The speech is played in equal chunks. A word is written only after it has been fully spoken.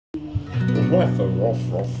What's a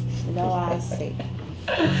rough? No, I say.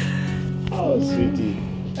 Oh, sweetie.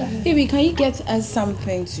 Baby, can you get us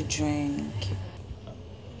something to drink?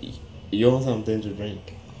 You want something to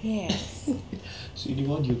drink? Yes. Sweetie,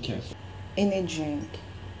 what do you care for? Any drink.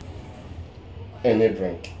 Any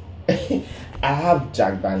drink. I have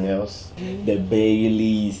Jack Daniels, the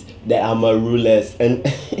Baileys, the Amarullas, and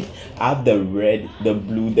I have the red, the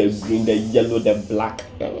blue, the green, the yellow, the black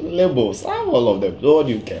labels. I have all of them. So what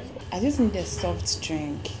do you care for? I just need a soft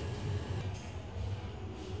drink.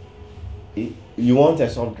 You want a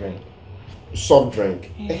soft drink? Soft drink?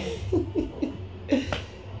 Yeah.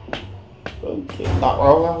 Okay.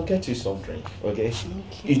 I'll get you soft drink, okay?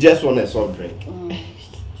 You just want a soft drink?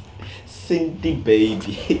 Cindy,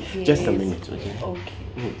 baby. Yes. Just a minute, okay? Okay.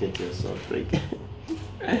 Let me get you a soft drink.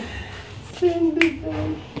 Cindy,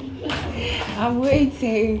 baby. I'm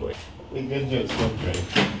waiting. We get you a soft drink.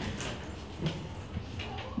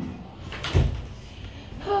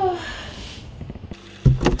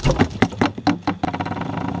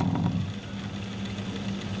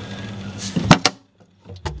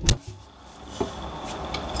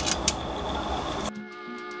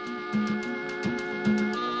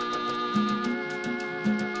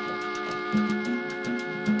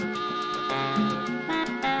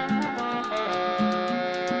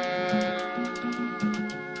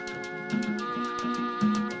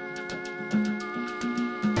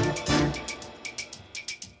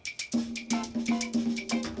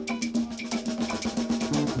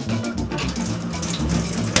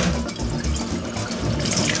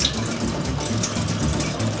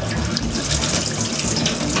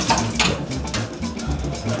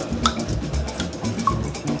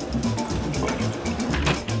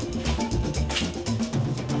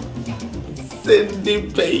 Cindy,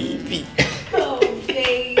 baby. Oh,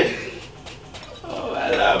 baby. Oh,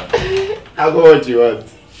 I love it. I'll go what you want.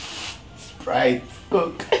 Sprite,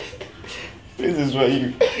 Coke. This is for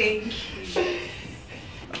you. Thank you.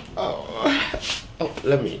 Oh,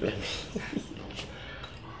 let me.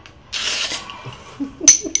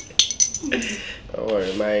 Don't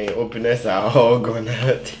worry, my openers are all gone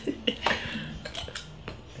out.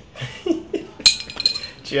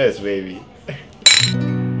 Cheers, baby.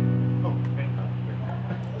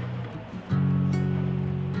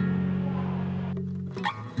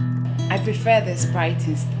 I prefer the Sprite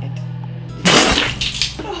instead.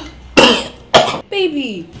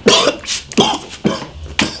 Baby!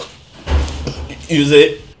 Use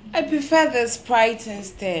it. I prefer the Sprite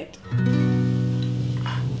instead.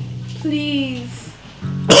 Please.